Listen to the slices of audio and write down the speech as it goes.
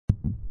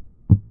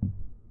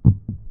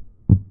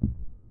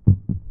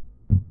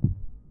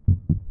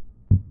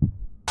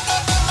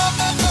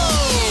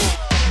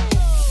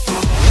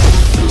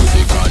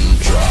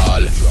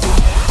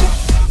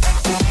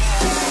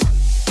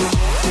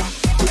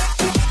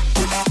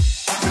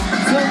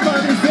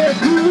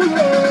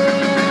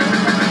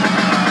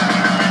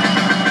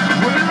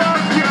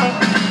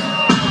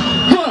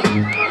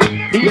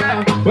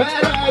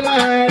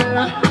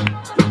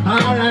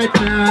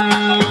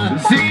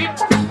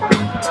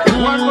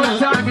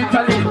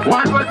mentally.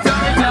 One more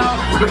time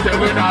now. You say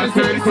when I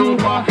say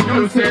super,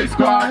 you say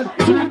squad.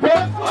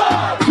 Super,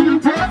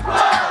 super.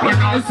 When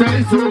I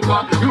say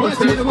super, you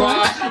say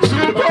squad.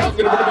 Super.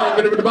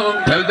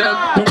 Tell them,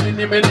 come in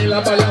the middle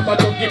of a lava,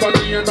 don't give up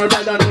me and my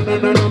brother.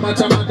 No,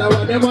 matter what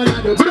they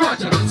wanna do. But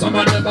watch it. Some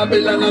of them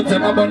Babylon and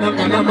some of them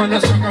I'm a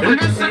sucker.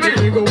 Listen me,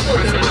 we go.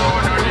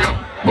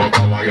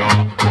 Boca wire,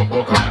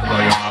 boca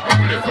fire.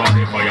 Let's run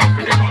the fire,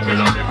 for the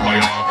Babylon the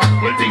fire.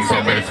 Well, things are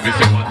best, we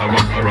say what I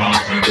rock around.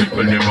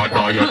 People never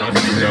die, you don't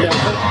see them.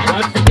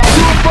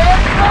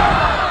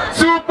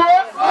 Super!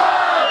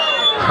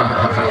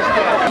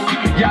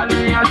 Y'all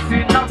me a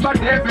sin up a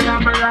devil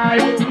on my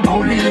life.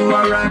 Only you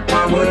are rock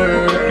my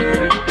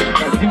world.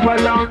 Cause you are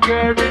longer,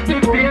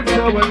 everything feels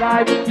so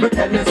alive. But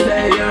then you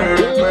say you're a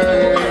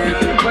bird.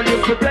 Well, you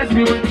could bless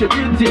me with your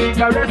beauty,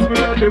 caress me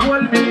on the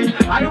whole me.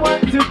 I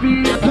want to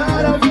be a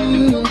part of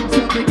you,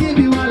 so to give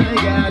you all I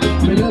got.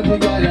 We love you,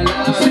 God, I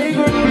love. Sing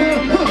with me,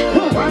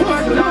 one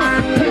more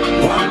time.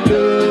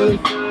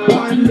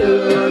 One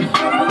love,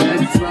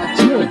 that's what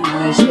you know.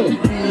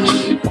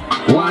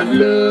 One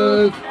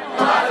love.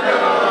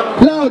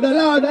 Louder. I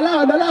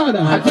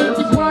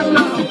just one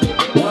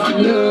love.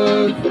 One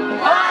love.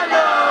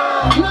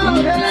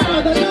 Louder.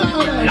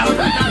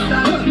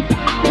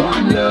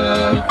 One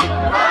love.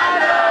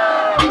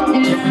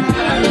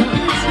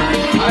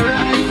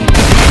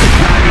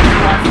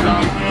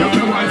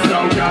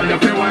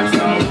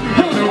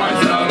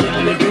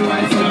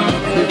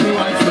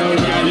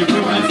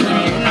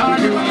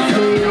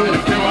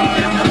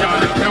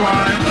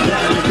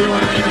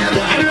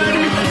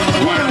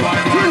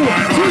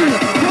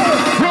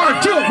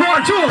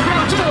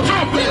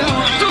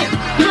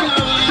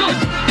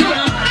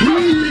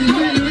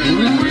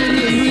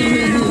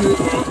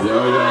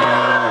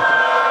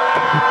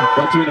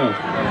 What you know?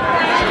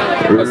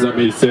 As I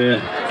may say,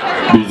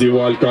 busy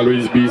walk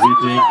always busy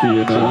thinking,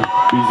 you know.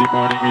 Busy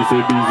morning is a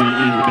busy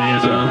evening, you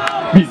know.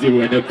 Busy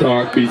when you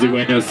talk, busy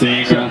when you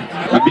sing.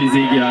 A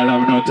busy girl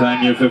have no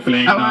time you for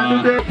fling,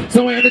 no.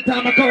 So every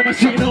time I call my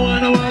she no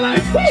one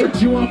like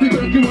she want to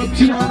break you up,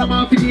 she want a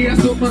man to give you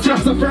something.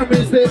 Just a friend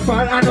is stay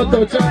far, I know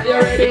touch her, you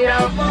ready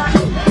up.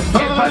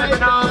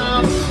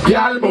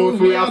 Y'all move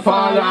we a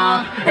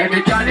follow.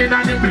 Any girl in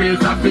the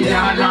place I feel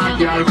like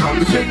y'all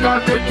come sing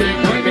out the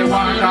thing when they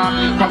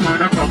wanna. Come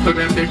on and come to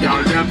them, the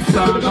girl them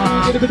song.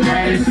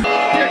 Hey,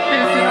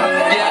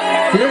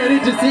 you ready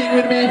to sing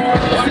with me?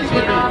 Sing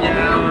with me.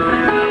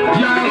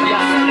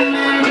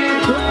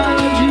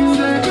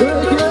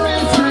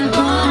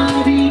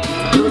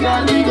 You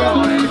got me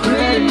going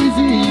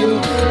crazy. You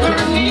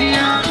turn me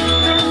on.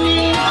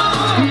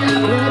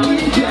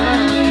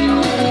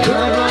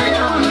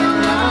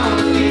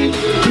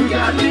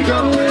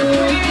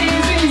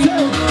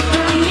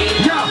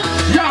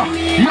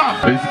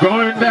 It's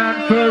going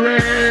down for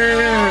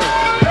real.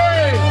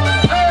 Hey.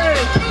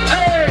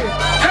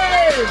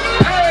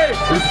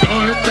 It's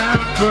going down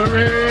for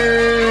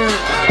real.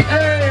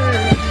 Hey.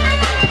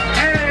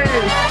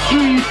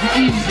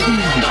 Easy.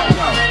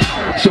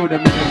 Show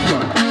them the next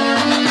one.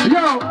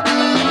 Yo,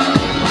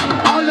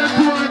 all the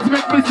ones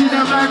make me see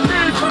them like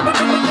this.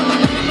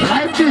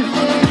 Like this.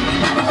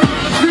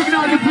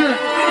 Signal the play.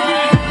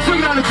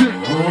 Signal the play.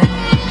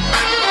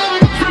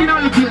 Signal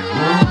the play.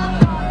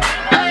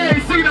 Hey,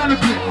 signal the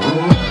play.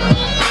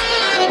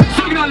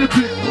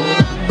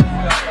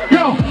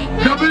 Yo,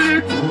 double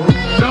it,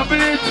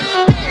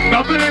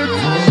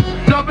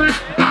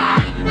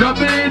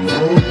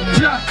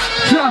 cha.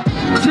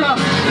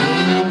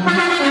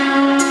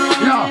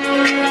 Yo,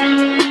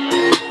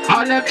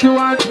 all them two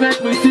ones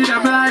make me see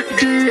them like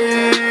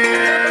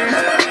this.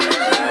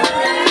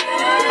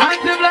 And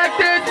them like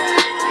this.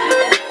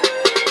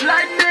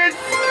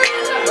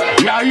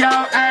 Yo,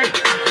 hey,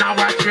 now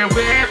watch me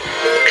whip,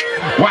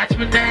 watch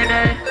me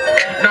nay.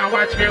 Now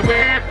watch me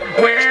whip,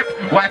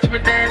 watch me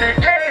nay.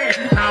 Hey,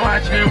 now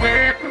watch me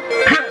whip,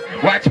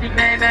 watch me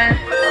nay.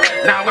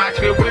 Now watch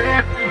me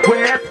whip,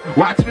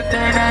 watch me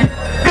nay.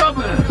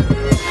 Double,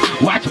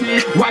 watch me,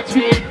 yeah.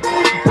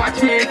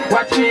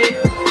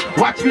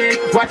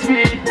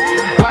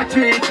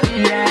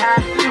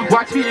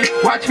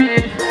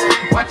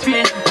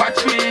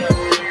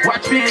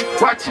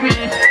 Watch me.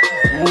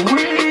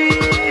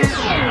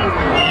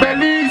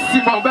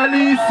 Bellissimo,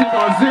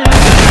 zing.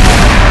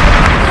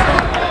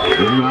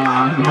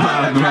 Man.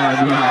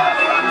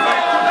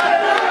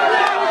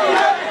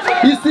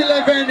 You still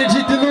have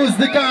energy to lose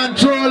the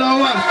control or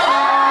what?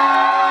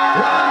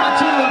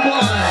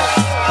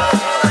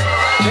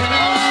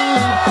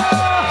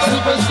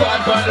 Super squad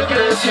for the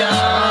place, yeah.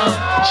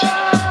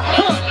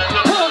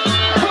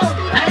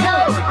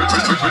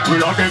 We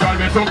love the girl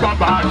with super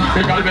bad,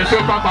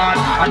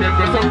 and them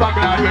go super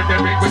glad when they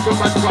make me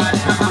super squad.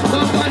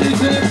 Somebody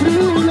say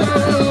Bruno.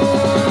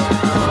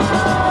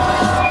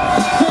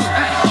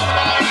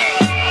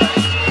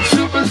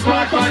 Super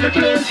squad for the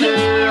place,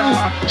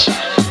 yeah.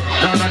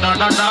 No.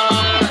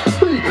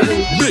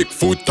 Big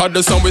foot to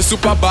the sound we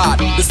super bad,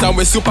 the sound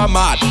we super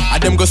mad.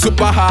 And them go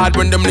super hard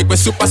when them lick we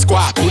super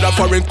squat. Coulda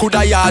foreign,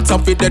 coulda yard,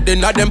 some fit dead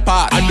in a them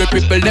part. And the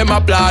people them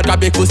applaud, got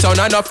big foot sound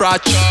and a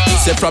frat.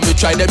 Say from you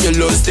try them you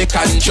lose the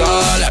control.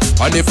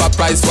 And if a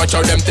price watch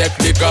how them take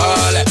the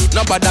goal.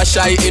 Nobody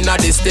shy in a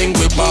this thing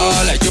we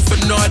ball. You for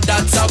know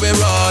that's how we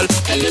roll.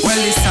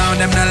 Well the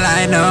sound them no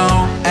lie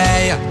no,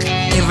 hey.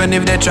 Even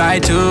if they try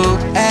to,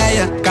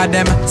 hey. Got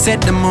them set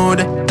the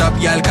mood, top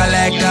girl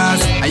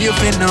collectors. And you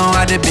feel know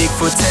how the big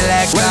foot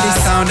selectors. Well the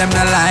sound them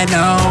no lie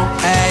no,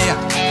 hey.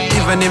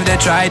 Even if they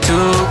try to,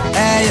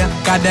 hey.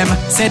 Got them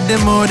set the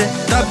mood,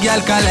 top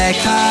girl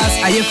collectors.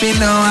 And you feel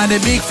know how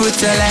the big foot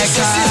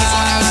selectors.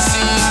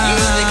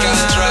 Lose the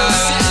control,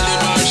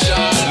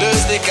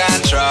 lose the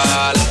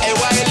control. Hey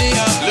Wiley,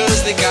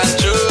 lose the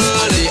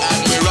control. The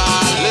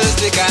admiral, lose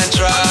the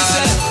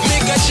control.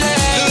 Make a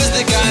change, lose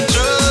the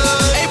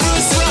control. Hey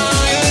Bruce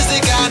Wayne, lose the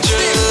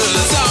control.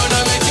 The sound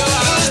of make you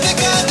lose the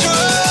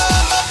control.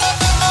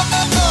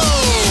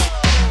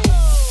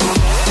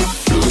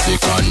 Lose the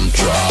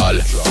control.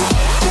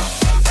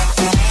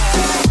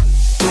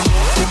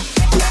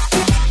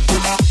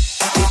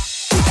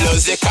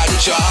 Lose the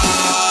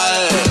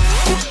control.